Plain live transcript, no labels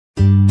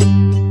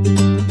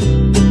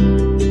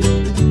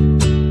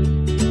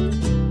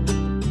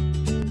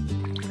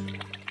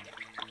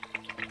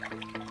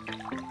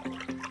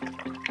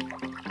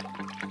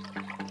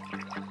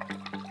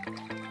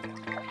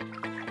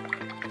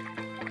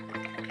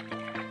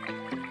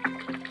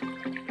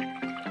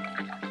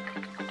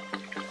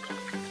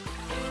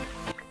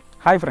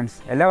Hi friends,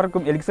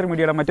 എല്ലാവർക്കും elixir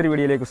മീഡിയയുടെ മറ്റൊരു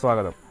വീഡിയോയിലേക്ക്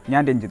സ്വാഗതം.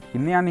 ഞാൻ രഞ്ജിത്ത്.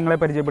 ഇന്ന് ഞാൻ നിങ്ങളെ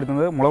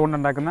പരിചയപ്പെടുത്തുന്നത് മുള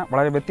കൊണ്ടുണ്ടാക്കുന്ന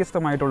വളരെ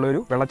വ്യത്യസ്തമായിട്ടുള്ളൊരു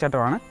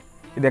വെള്ളച്ചാട്ടമാണ്.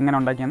 ഇതെങ്ങനെ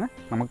ഉണ്ടാക്കിയെന്ന്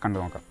നമുക്ക് കണ്ടു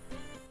നോക്കാം.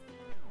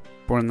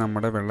 ഇപ്പോൾ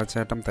നമ്മുടെ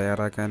വെള്ളച്ചാട്ടം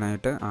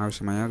തയ്യാറാക്കാനായിട്ട്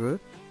ആവശ്യമായത്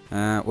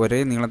ഒരേ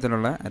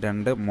നീളത്തിലുള്ള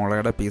 2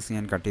 മുളയുടെ പീസ്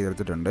ഞാൻ കട്ട്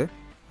ചെയ്തെടുത്തിട്ടുണ്ട്.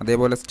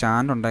 അതേപോലെ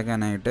സ്റ്റാൻഡ്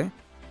ഉണ്ടാക്കാനായിട്ട്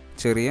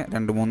ചെറിയ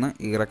 2-3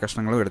 ഈറ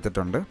കഷ്ണങ്ങളും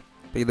എടുത്തിട്ടുണ്ട്.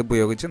 അപ്പോൾ ഇത്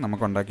ഉപയോഗിച്ച്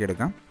നമുക്ക്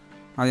ഉണ്ടാക്കിയെടുക്കാം.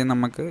 ആദ്യം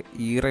നമുക്ക്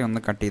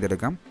ഈറയൊന്ന് കട്ട്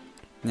ചെയ്തെടുക്കാം.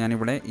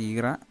 ഞാനിവിടെ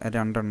ഈറ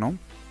 2 എണ്ണവും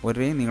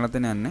ഒരേ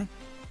നീളത്തിന് തന്നെ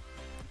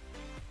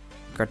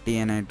കട്ട്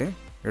ചെയ്യാനായിട്ട്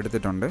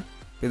എടുത്തിട്ടുണ്ട്.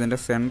 ഇതിൻ്റെ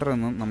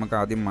സെൻറ്ററൊന്നും നമുക്ക്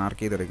ആദ്യം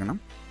മാർക്ക് ചെയ്തെടുക്കണം.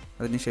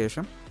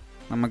 അതിനുശേഷം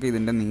നമുക്ക്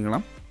ഇതിൻ്റെ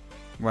നീളം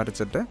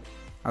വരച്ചിട്ട്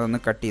അതൊന്ന്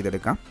കട്ട്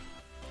ചെയ്തെടുക്കാം.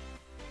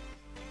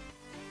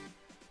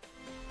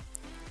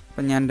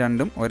 അപ്പം ഞാൻ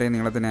രണ്ടും ഒരേ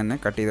നീളത്തിന് തന്നെ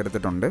കട്ട്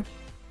ചെയ്തെടുത്തിട്ടുണ്ട്.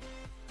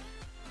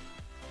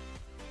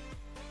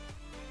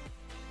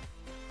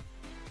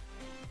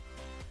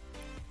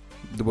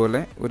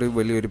 ഇതുപോലെ ഒരു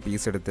വലിയൊരു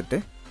പീസ് എടുത്തിട്ട്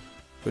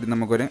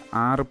നമുക്കൊരു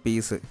 6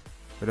 പീസ്,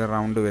 ഒരു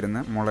റൗണ്ട് വരുന്ന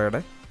മുളയുടെ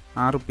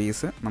 6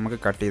 പീസ് നമുക്ക്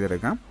കട്ട്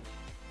ചെയ്തെടുക്കാം.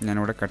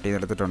 ഞാനിവിടെ കട്ട്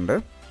ചെയ്തെടുത്തിട്ടുണ്ട്.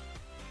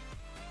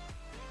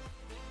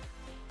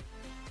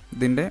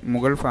 ഇതിൻ്റെ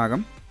മുകൾ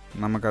ഭാഗം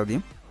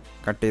നമുക്കാദ്യം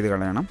കട്ട് ചെയ്ത്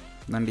കളയണം.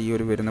 എന്നിട്ട് ഈ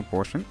ഒരു വരുന്ന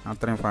പോർഷൻ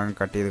അത്രയും ഭാഗം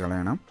കട്ട് ചെയ്ത്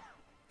കളയണം.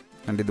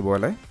 എന്നിട്ട്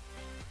ഇതുപോലെ.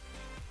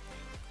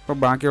 അപ്പോൾ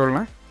ബാക്കിയുള്ള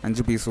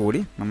 5 പീസ്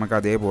കൂടി നമുക്ക്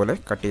അതേപോലെ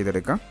കട്ട്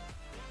ചെയ്തെടുക്കാം.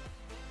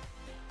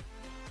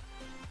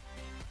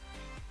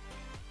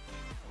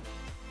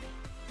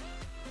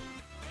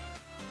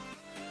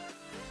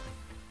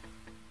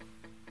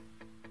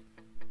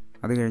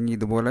 അത് കഴിഞ്ഞ്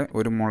ഇതുപോലെ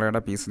ഒരു മുളയുടെ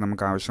പീസ്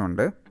നമുക്ക്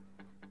ആവശ്യമുണ്ട്.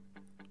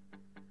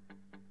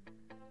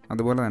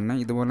 അതുപോലെ തന്നെ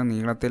ഇതുപോലെ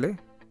നീളത്തിൽ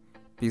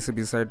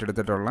പീസായിട്ട്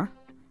എടുത്തിട്ടുള്ള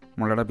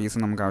മുളയുടെ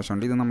പീസ് നമുക്ക്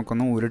ആവശ്യമുണ്ട്. ഇത്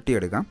നമുക്കൊന്ന്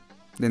ഉരുട്ടിയെടുക്കാം.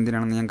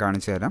 ഇതെന്തിനാണെന്ന് ഞാൻ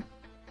കാണിച്ചു തരാം.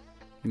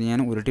 ഇത്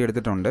ഞാൻ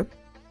ഉരുട്ടിയെടുത്തിട്ടുണ്ട്.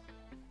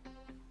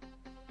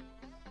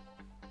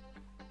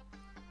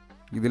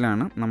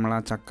 ഇതിലാണ് നമ്മൾ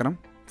ആ ചക്രം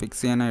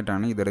ഫിക്സ്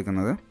ചെയ്യാനായിട്ടാണ്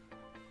ഇതെടുക്കുന്നത്.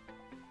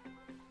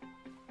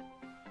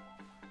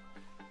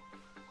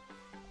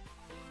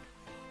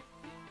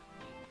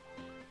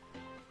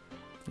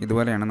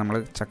 ഇതുപോലെയാണ് നമ്മൾ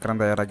ചക്രം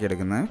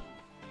തയ്യാറാക്കിയെടുക്കുന്നത്.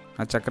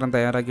 ആ ചക്രം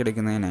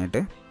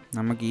തയ്യാറാക്കിയെടുക്കുന്നതിനായിട്ട്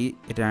നമുക്ക് ഈ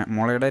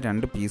മുളയുടെ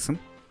 2 പീസും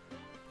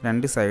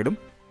 2 സൈഡും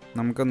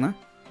നമുക്കൊന്ന്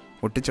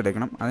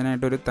ഒട്ടിച്ചെടുക്കണം.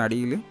 അതിനായിട്ടൊരു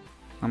തടിയിൽ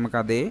നമുക്ക്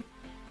അതേ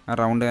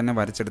റൗണ്ട് തന്നെ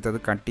വരച്ചെടുത്തത്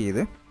കട്ട്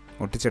ചെയ്ത്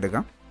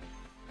ഒട്ടിച്ചെടുക്കാം.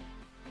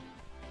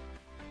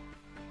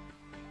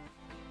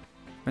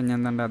 അപ്പം ഞാൻ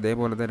കണ്ട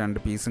അതേപോലത്തെ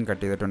 2 പീസും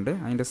കട്ട് ചെയ്തിട്ടുണ്ട്.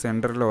 അതിൻ്റെ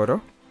സെൻറ്ററിൽ ഓരോ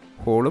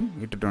ഹോളും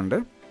ഇട്ടിട്ടുണ്ട്.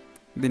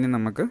 ഇതിന്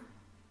നമുക്ക്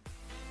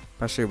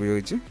പശ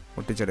ഉപയോഗിച്ച്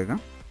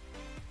ഒട്ടിച്ചെടുക്കാം.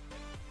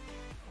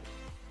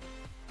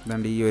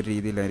 അതുകൊണ്ട് ഈ ഒരു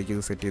രീതിയിലായിരിക്കും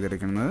ഇത് സെറ്റ്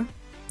ചെയ്തെടുക്കുന്നത്.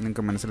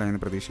 നിങ്ങൾക്ക് മനസ്സിലായെന്ന്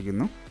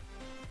പ്രതീക്ഷിക്കുന്നു.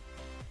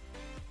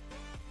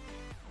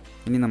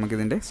 ഇനി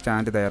നമുക്കിതിൻ്റെ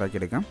സ്റ്റാൻഡ്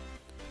തയ്യാറാക്കിയെടുക്കാം.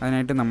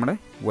 അതിനായിട്ട് നമ്മുടെ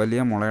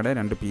വലിയ മുളയുടെ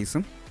 2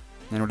 പീസും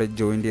ഞാനിവിടെ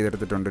ജോയിൻറ്റ്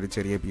ചെയ്തെടുത്തിട്ടുണ്ട്, ഒരു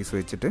ചെറിയ പീസ്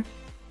വെച്ചിട്ട്.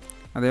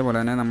 അതേപോലെ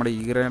തന്നെ നമ്മുടെ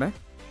ഈറയുടെ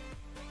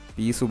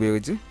പീസ്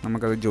ഉപയോഗിച്ച്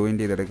നമുക്കത്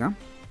ജോയിൻറ്റ് ചെയ്തെടുക്കാം.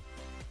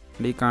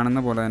 ഈ കാണുന്ന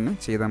പോലെ തന്നെ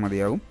ചെയ്താൽ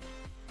മതിയാവും.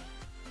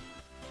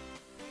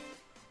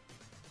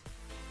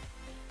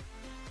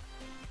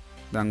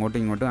 ഇത്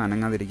അങ്ങോട്ടും ഇങ്ങോട്ടും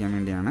അനങ്ങാതിരിക്കാൻ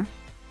വേണ്ടിയാണ്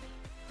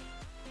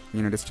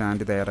ഇങ്ങനൊരു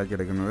സ്റ്റാൻഡ്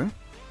തയ്യാറാക്കിയെടുക്കുന്നത്.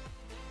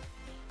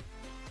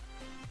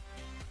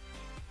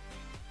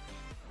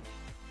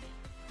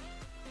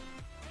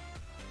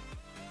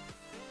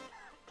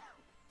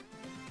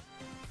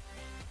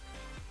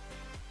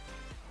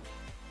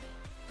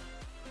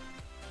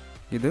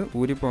 ഇത്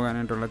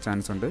ഊരിപ്പോകാനായിട്ടുള്ള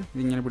ചാൻസ് ഉണ്ട്.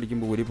 ഇതിങ്ങനെ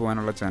പിടിക്കുമ്പോൾ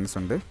ഊരിപ്പോകാനുള്ള ചാൻസ്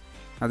ഉണ്ട്.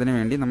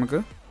 അതിനുവേണ്ടി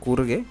നമുക്ക്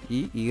കുറുകെ,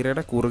 ഈ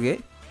ഈറയുടെ കുറുകെ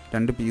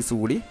 2 പീസ്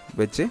കൂടി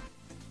വെച്ച്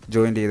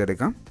ജോയിൻറ്റ്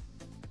ചെയ്തെടുക്കാം.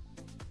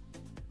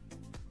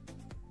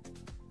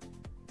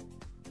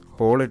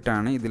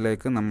 ഹോളിട്ടാണ്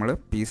ഇതിലേക്ക് നമ്മൾ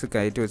പീസ്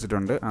കയറ്റി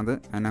വെച്ചിട്ടുണ്ട്. അത്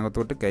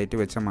അതിനകത്തോട്ട് കയറ്റി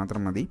വെച്ചാൽ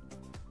മാത്രം മതി.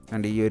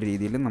 അതുകൊണ്ട് ഈ ഒരു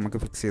രീതിയിൽ നമുക്ക്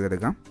ഫിക്സ്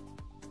ചെയ്തെടുക്കാം.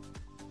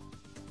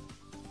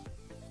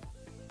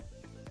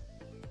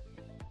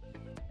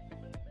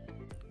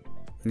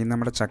 ഇനി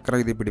നമ്മുടെ ചക്രം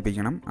ഇതിൽ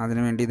പിടിപ്പിക്കണം.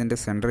 അതിനുവേണ്ടി ഇതിൻ്റെ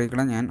സെൻറ്ററിൽ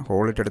കൂടെ ഞാൻ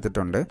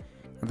ഹോളിട്ടെടുത്തിട്ടുണ്ട്.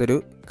 അതൊരു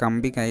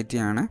കമ്പി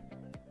കയറ്റിയാണ്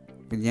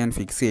ഇത് ഞാൻ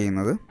ഫിക്സ്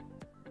ചെയ്യുന്നത്.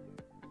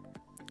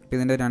 അപ്പോൾ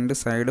ഇതിൻ്റെ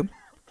 2 സൈഡും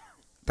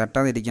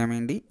തട്ടാതിരിക്കാൻ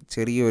വേണ്ടി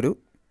ചെറിയൊരു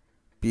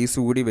പീസ്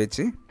കൂടി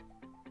വെച്ച്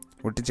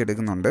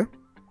ഒട്ടിച്ചെടുക്കുന്നുണ്ട്.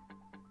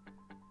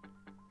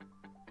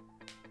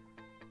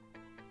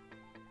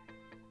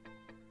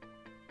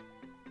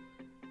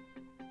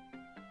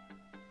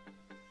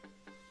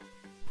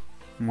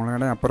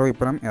 മുളയുടെ അപ്പുറം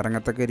ഇപ്പുറം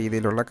ഇറങ്ങത്തക്ക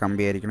രീതിയിലുള്ള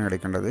കമ്പിയായിരിക്കണം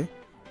എടുക്കേണ്ടത്.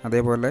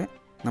 അതേപോലെ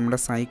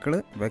നമ്മുടെ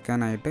സൈക്കിള്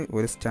വെക്കാനായിട്ട്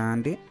ഒരു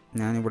സ്റ്റാൻഡ്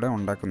ഞാനിവിടെ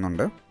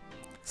ഉണ്ടാക്കുന്നുണ്ട്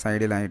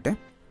സൈഡിലായിട്ട്.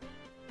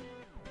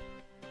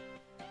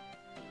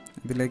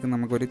 ഇതിലേക്ക്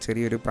നമുക്കൊരു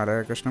ചെറിയൊരു പലക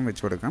കഷ്ണം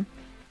വെച്ച് കൊടുക്കാം.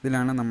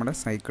 ഇതിലാണ് നമ്മുടെ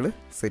സൈക്കിള്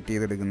സെറ്റ്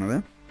ചെയ്തെടുക്കുന്നത്.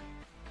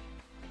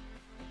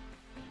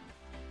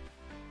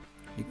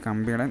 ഈ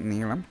കമ്പിയുടെ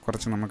നീളം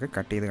കുറച്ച് നമുക്ക്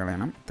കട്ട് ചെയ്ത്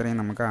കളയണം. ഇത്രയും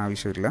നമുക്ക്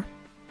ആവശ്യമില്ല.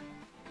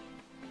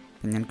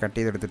 ഞാൻ കട്ട്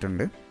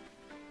ചെയ്തെടുത്തിട്ടുണ്ട്.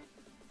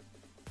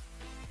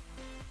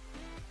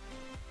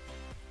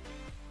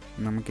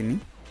 നമുക്കിനി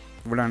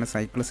ഇവിടെയാണ്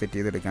സൈക്കിൾ സെറ്റ്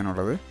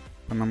ചെയ്തെടുക്കാനുള്ളത്.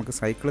 അപ്പം നമുക്ക്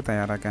സൈക്കിൾ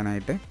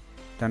തയ്യാറാക്കാനായിട്ട്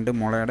 2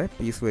 മുളയുടെ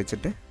പീസ്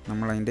വെച്ചിട്ട്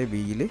നമ്മളതിൻ്റെ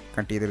വീല്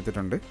കട്ട്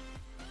ചെയ്തെടുത്തിട്ടുണ്ട്.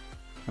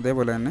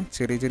 അതേപോലെ തന്നെ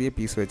ചെറിയ ചെറിയ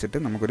പീസ് വെച്ചിട്ട്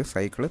നമുക്കൊരു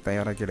സൈക്കിൾ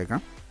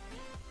തയ്യാറാക്കിയെടുക്കാം.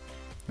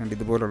 അതുകൊണ്ട്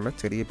ഇതുപോലുള്ള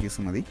ചെറിയ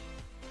പീസ് മതി.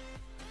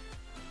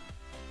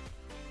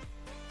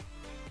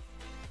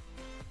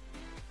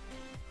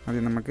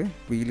 ആദ്യം നമുക്ക്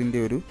വീലിൻ്റെ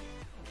ഒരു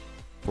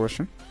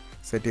പോർഷൻ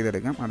സെറ്റ്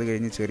ചെയ്തെടുക്കാം. അത്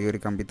കഴിഞ്ഞ് ചെറിയൊരു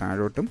കമ്പി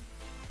താഴോട്ടും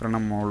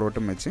ഒരെണ്ണം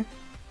മുകളിലോട്ടും വെച്ച്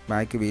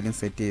ബാക്ക് വീലും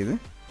സെറ്റ് ചെയ്ത്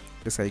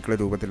ഒരു സൈക്കിൾ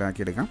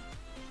രൂപത്തിലാക്കിയെടുക്കാം.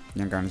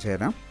 ഞാൻ കാണിച്ചു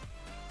തരാം.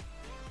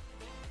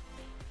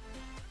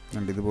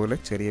 അതുകൊണ്ട് ഇതുപോലെ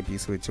ചെറിയ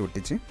പീസ് വെച്ച്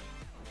ഒട്ടിച്ച്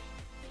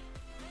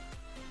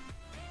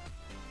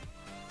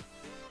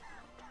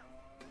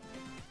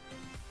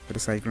ഒരു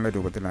സൈക്കിളിൻ്റെ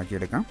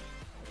രൂപത്തിലാക്കിയെടുക്കാം.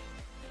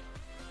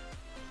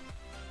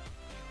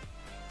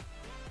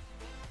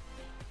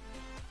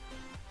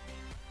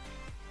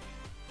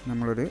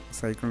 നമ്മളൊരു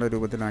സൈക്കിളിൻ്റെ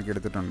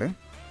രൂപത്തിലാക്കിയെടുത്തിട്ടുണ്ട്.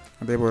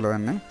 അതേപോലെ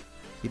തന്നെ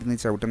ഇരുന്ന്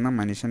ചവിട്ടുന്ന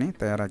മനുഷ്യനെ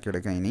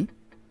തയ്യാറാക്കിയെടുക്കാം. ഇനി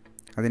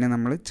അതിനെ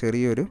നമ്മൾ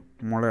ചെറിയൊരു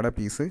മുളയുടെ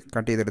പീസ്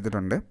കട്ട്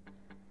ചെയ്തെടുത്തിട്ടുണ്ട്.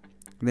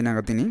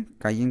 ഇതിനകത്തിനി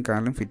കൈയും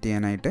കാലും ഫിറ്റ്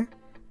ചെയ്യാനായിട്ട്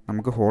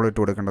നമുക്ക് ഹോൾ ഇട്ട്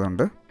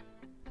കൊടുക്കേണ്ടതുണ്ട്.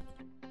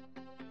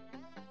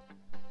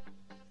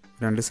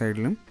 രണ്ട്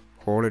സൈഡിലും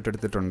ഹോൾ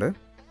ഇട്ടെടുത്തിട്ടുണ്ട്.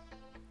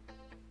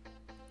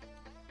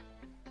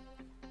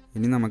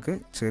 ഇനി നമുക്ക്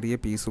ചെറിയ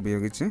പീസ്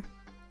ഉപയോഗിച്ച്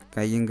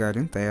കൈയും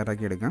കാലും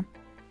തയ്യാറാക്കിയെടുക്കാം.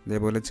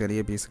 ഇതേപോലെ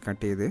ചെറിയ പീസ്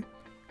കട്ട് ചെയ്ത്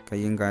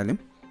കൈയും കാലും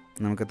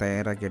നമുക്ക്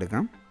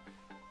തയ്യാറാക്കിയെടുക്കാം.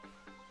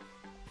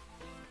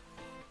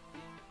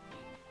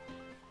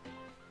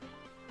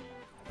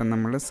 ഇപ്പം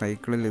നമ്മൾ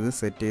സൈക്കിളിൽ ഇത്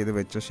സെറ്റ് ചെയ്ത്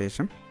വെച്ച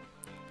ശേഷം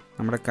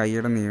നമ്മുടെ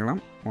കൈയുടെ നീളം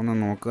ഒന്ന്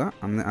നോക്കുക.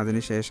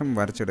 അതിന് ശേഷം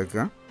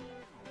വരച്ചെടുക്കുക.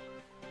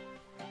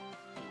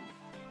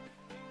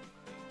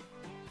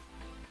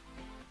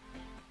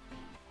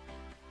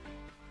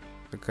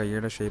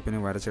 കൈയുടെ ഷേപ്പിന്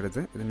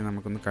വരച്ചെടുത്ത് ഇതിന്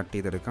നമുക്കൊന്ന് കട്ട്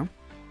ചെയ്തെടുക്കാം.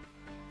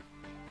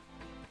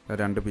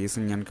 രണ്ട്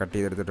പീസും ഞാൻ കട്ട്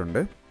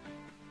ചെയ്തെടുത്തിട്ടുണ്ട്.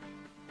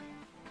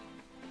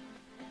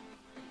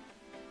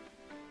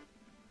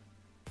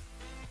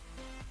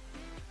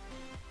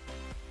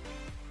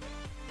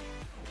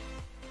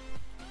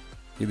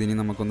 ഇതിനി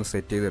നമുക്കൊന്ന്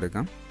സെറ്റ്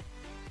ചെയ്തെടുക്കാം.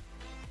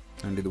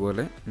 അതുകൊണ്ട്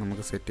ഇതുപോലെ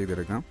നമുക്ക് സെറ്റ്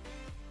ചെയ്തെടുക്കാം.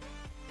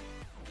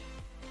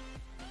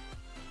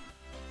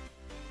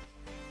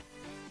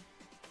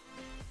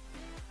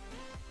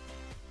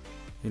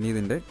 ഇനി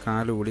ഇതിൻ്റെ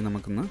കാല് കൂടി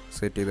നമുക്കൊന്ന്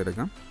സെറ്റ്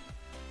ചെയ്തെടുക്കാം.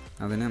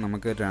 അതിന്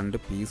നമുക്ക് രണ്ട്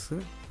പീസ്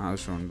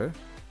ആവശ്യമുണ്ട്.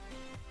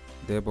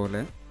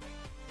 ഇതേപോലെ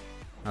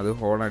അത്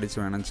ഹോൾ അടിച്ച്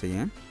വേണം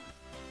ചെയ്യാൻ.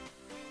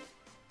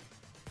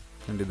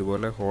 അതുകൊണ്ട്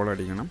ഇതുപോലെ ഹോൾ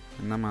അടിക്കണം.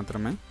 എന്നാൽ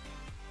മാത്രമേ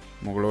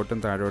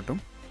മുകളോട്ടും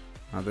താഴോട്ടും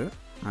അത്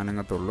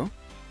അനങ്ങത്തുള്ളൂ.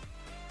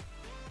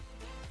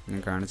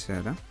 ഞാൻ കാണിച്ചു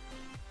തരാം.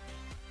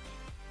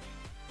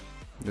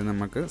 ഇത്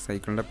നമുക്ക്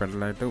സൈക്കിളിൻ്റെ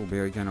പെഡലായിട്ട്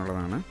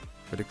ഉപയോഗിക്കാനുള്ളതാണ്.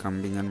 ഒരു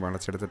കമ്പി ഞാൻ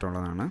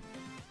വളച്ചെടുത്തിട്ടുള്ളതാണ്.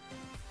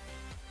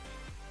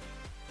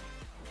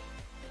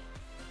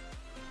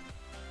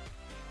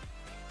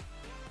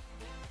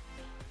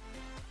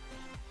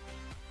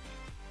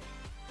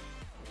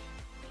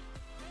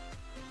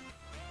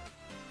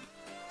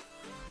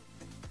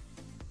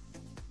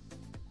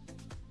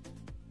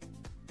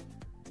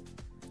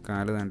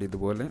 കാല് താണ്ടി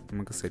ഇതുപോലെ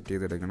നമുക്ക് സെറ്റ്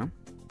ചെയ്തെടുക്കണം.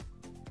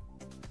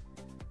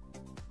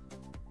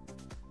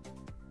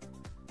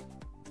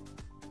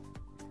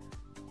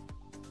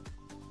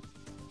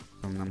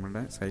 അപ്പം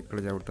നമ്മുടെ സൈക്കിൾ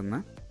ചവിട്ടുന്ന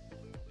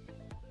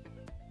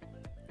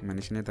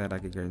മനുഷ്യനെ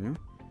തയ്യാറാക്കി കഴിഞ്ഞു.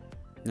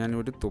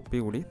 ഞാനൊരു തൊപ്പി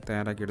കൂടി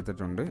തയ്യാറാക്കി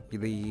എടുത്തിട്ടുണ്ട്.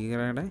 ഇത്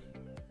ഈറയുടെ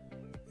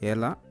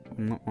ഇല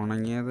ഒന്ന്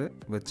ഉണങ്ങിയത്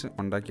വെച്ച്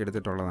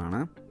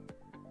ഉണ്ടാക്കിയെടുത്തിട്ടുള്ളതാണ്.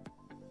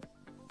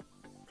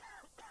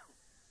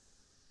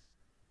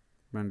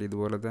 വേണ്ടി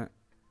ഇതുപോലത്തെ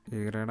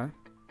ഈറയുടെ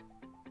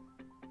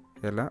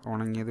ഇല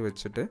ഉണങ്ങിയത്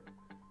വെച്ചിട്ട്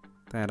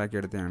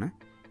തയ്യാറാക്കിയെടുത്തതാണ്.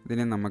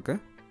 ഇതിനെ നമുക്ക്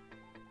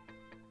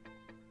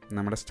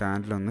നമ്മുടെ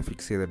സ്റ്റാൻഡിലൊന്ന്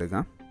ഫിക്സ്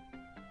ചെയ്തെടുക്കാം.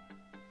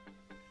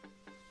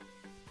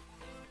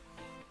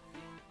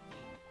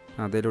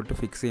 അതിലോട്ട്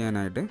ഫിക്സ്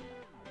ചെയ്യാനായിട്ട്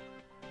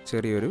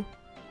ചെറിയൊരു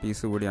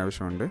പീസ് കൂടി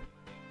ആവശ്യമുണ്ട്.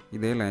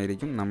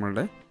 ഇതിലായിരിക്കും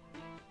നമ്മളുടെ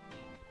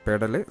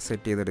പെഡൽ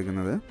സെറ്റ്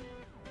ചെയ്തെടുക്കുന്നത്.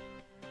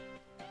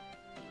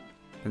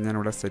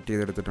 ഞാനിവിടെ സെറ്റ്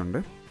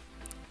ചെയ്തെടുത്തിട്ടുണ്ട്.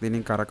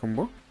 ഇതിനി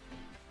കറക്കുമ്പോൾ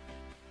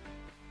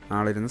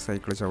ആളിരുന്ന്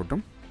സൈക്കിൾ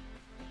ചവിട്ടും.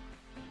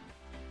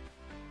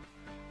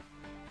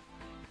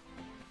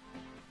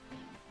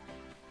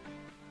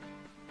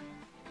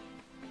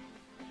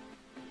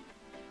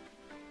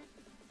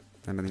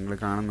 തന്നെ നിങ്ങൾ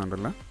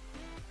കാണുന്നുണ്ടല്ലോ.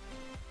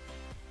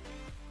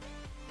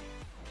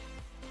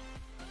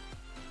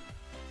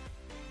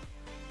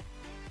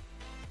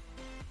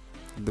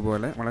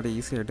 ഇതുപോലെ വളരെ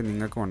ഈസി ആയിട്ട്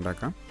നിങ്ങൾക്കും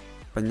ഉണ്ടാക്കാം.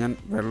 അപ്പം ഞാൻ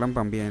വെള്ളം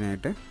പമ്പ്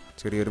ചെയ്യാനായിട്ട്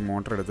ചെറിയൊരു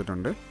മോട്ടർ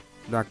എടുത്തിട്ടുണ്ട്.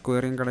 ഇത്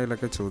അക്വേറിയം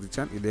കടയിലൊക്കെ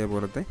ചോദിച്ചാൽ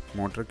ഇതേപോലത്തെ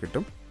മോട്ടർ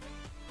കിട്ടും.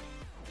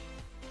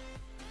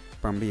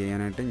 പമ്പ്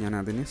ചെയ്യാനായിട്ട് ഞാൻ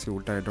അതിന്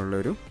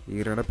സ്യൂട്ടായിട്ടുള്ളൊരു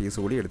ഈറയുടെ പീസ്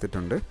കൂടി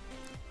എടുത്തിട്ടുണ്ട്.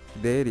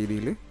 ഇതേ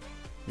രീതിയിൽ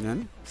ഞാൻ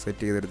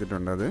സെറ്റ്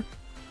ചെയ്തെടുത്തിട്ടുണ്ട്. അത്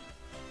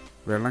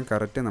വെള്ളം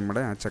കറക്റ്റ്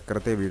നമ്മുടെ ആ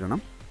ചക്രത്തെ വീഴണം.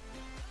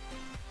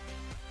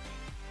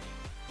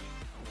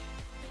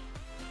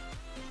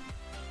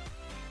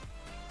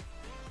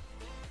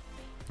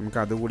 നമുക്ക്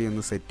അതുകൂടി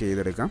ഒന്ന് സെറ്റ്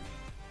ചെയ്തെടുക്കാം.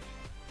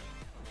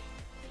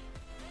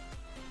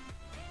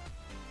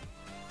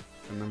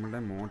 നമ്മുടെ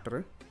മോട്ടർ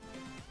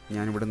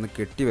ഞാനിവിടെ നിന്ന്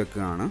കെട്ടി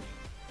വെക്കുകയാണ്.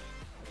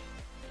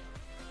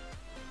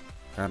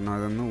 കാരണം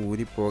അതൊന്നും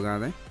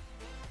ഊരിപ്പോകാതെ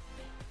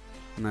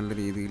നല്ല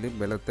രീതിയിൽ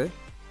ബലത്തെ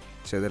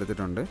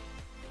ചെതെടുത്തിട്ടുണ്ട്.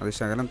 അത്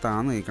ശകലം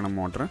താന്ന് നിൽക്കണം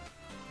മോട്ടർ,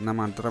 എന്നാൽ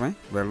മാത്രമേ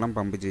വെള്ളം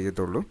പമ്പ്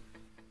ചെയ്യത്തുള്ളൂ.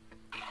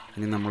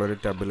 ഇനി നമ്മളൊരു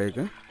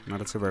ടബിലേക്ക്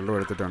നിറച്ച് വെള്ളം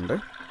എടുത്തിട്ടുണ്ട്.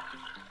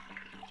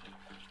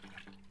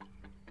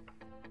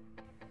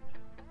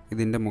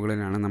 ഇതിൻ്റെ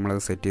മുകളിലാണ്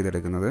നമ്മളത് സെറ്റ്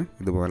ചെയ്തെടുക്കുന്നത്.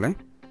 ഇതുപോലെ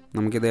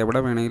നമുക്കിത് എവിടെ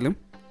വേണമെങ്കിലും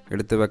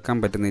എടുത്ത് വെക്കാൻ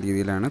പറ്റുന്ന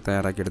രീതിയിലാണ്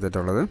തയ്യാറാക്കി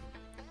എടുത്തിട്ടുള്ളത്.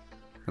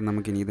 അപ്പം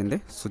നമുക്കിനി ഇതിൻ്റെ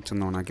സ്വിച്ച്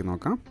ഒന്ന് ഓണാക്കി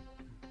നോക്കാം.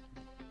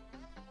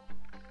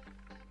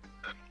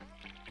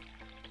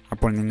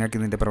 അപ്പോൾ നിങ്ങൾക്ക്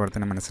ഇതിൻ്റെ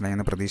പ്രവർത്തനം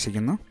മനസ്സിലായെന്ന്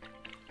പ്രതീക്ഷിക്കുന്നു.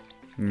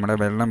 നമ്മുടെ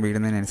വെള്ളം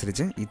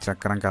വീഴുന്നതിനനുസരിച്ച് ഈ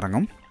ചക്രം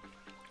കറങ്ങും.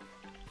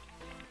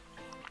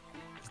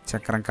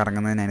 ചക്രം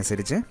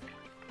കറങ്ങുന്നതിനനുസരിച്ച്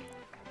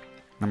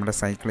നമ്മുടെ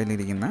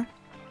സൈക്കിളിലിരിക്കുന്ന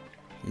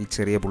ഈ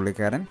ചെറിയ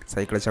പുള്ളിക്കാരൻ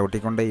സൈക്കിൾ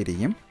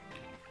ചവിട്ടിക്കൊണ്ടേയിരിക്കും.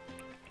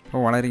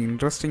 അപ്പോൾ വളരെ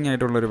ഇൻട്രസ്റ്റിംഗ്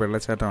ആയിട്ടുള്ളൊരു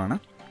വെള്ളച്ചാട്ടമാണ്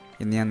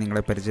ഇന്ന് ഞാൻ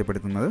നിങ്ങളെ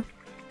പരിചയപ്പെടുത്തുന്നത്.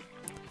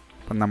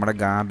 അപ്പം നമ്മുടെ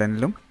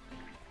ഗാർഡനിലും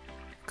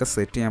ഒക്കെ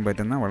സെറ്റ് ചെയ്യാൻ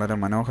പറ്റുന്ന വളരെ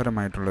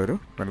മനോഹരമായിട്ടുള്ളൊരു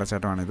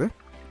വെള്ളച്ചാട്ടമാണിത്.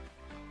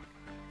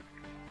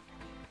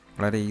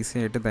 വളരെ ഈസി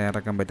ആയിട്ട്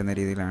തയ്യാറാക്കാൻ പറ്റുന്ന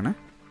രീതിയിലാണ്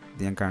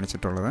ഇത് ഞാൻ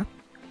കാണിച്ചിട്ടുള്ളത്.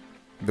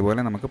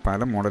 ഇതുപോലെ നമുക്ക്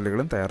പല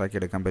മോഡലുകളും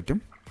തയ്യാറാക്കിയെടുക്കാൻ പറ്റും.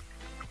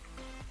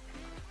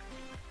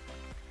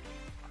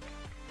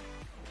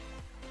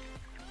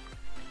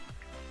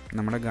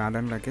 നമ്മുടെ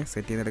ഗാർഡനിലൊക്കെ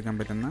സെറ്റ് ചെയ്തെടുക്കാൻ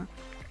പറ്റുന്ന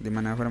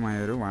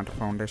അതിമനോഹരമായൊരു വാട്ടർ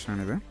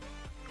ഫൗണ്ടേഷനാണിത്.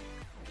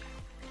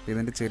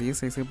 ഇതിൻ്റെ ചെറിയ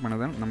സൈസ്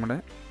പണിതാൽ നമ്മുടെ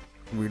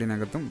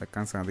വീടിനകത്തും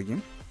വെക്കാൻ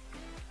സാധിക്കും.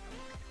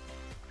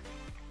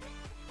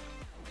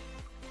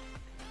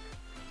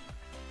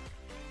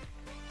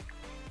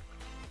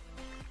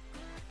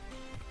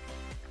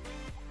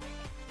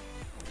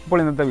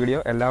 അപ്പോൾ ഇന്നത്തെ വീഡിയോ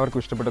എല്ലാവർക്കും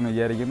ഇഷ്ടപ്പെട്ടെന്ന്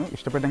വിചാരിക്കുന്നു.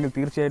 ഇഷ്ടപ്പെട്ടെങ്കിൽ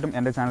തീർച്ചയായിട്ടും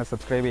എൻ്റെ ചാനൽ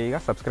സബ്സ്ക്രൈബ് ചെയ്യുക.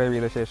 സബ്സ്ക്രൈബ്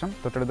ചെയ്ത ശേഷം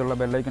തൊട്ടടുത്തുള്ള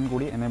ബെല്ലൈക്കൺ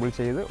കൂടി എനേബിൾ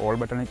ചെയ്ത് ഓൾ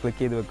ബട്ടണിൽ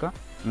ക്ലിക്ക് ചെയ്ത് വെക്കുക.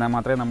 എന്നാൽ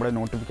മാത്രമേ നമ്മുടെ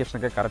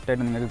നോട്ടിഫിക്കേഷനൊക്കെ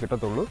കറക്റ്റായിട്ട് നിങ്ങൾക്ക്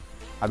കിട്ടത്തുള്ളൂ.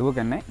 അതുപോലെ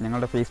തന്നെ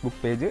ഞങ്ങളുടെ ഫേസ്ബുക്ക്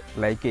പേജ്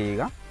ലൈക്ക്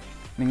ചെയ്യുക.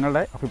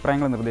 നിങ്ങളുടെ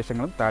അഭിപ്രായങ്ങളും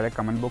നിർദ്ദേശങ്ങളും താഴെ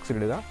കമൻറ്റ് ബോക്സിൽ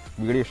ഇടുക.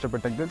 വീഡിയോ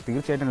ഇഷ്ടപ്പെട്ടെങ്കിൽ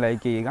തീർച്ചയായിട്ടും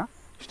ലൈക്ക് ചെയ്യുക.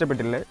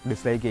 ഇഷ്ടപ്പെട്ടില്ലേ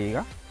ഡിസ്ലൈക്ക്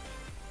ചെയ്യുക.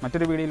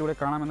 മറ്റൊരു വീഡിയോയിലൂടെ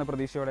കാണാമെന്ന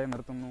പ്രതീക്ഷയോടെ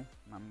നിർത്തുന്നു.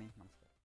 നന്ദി.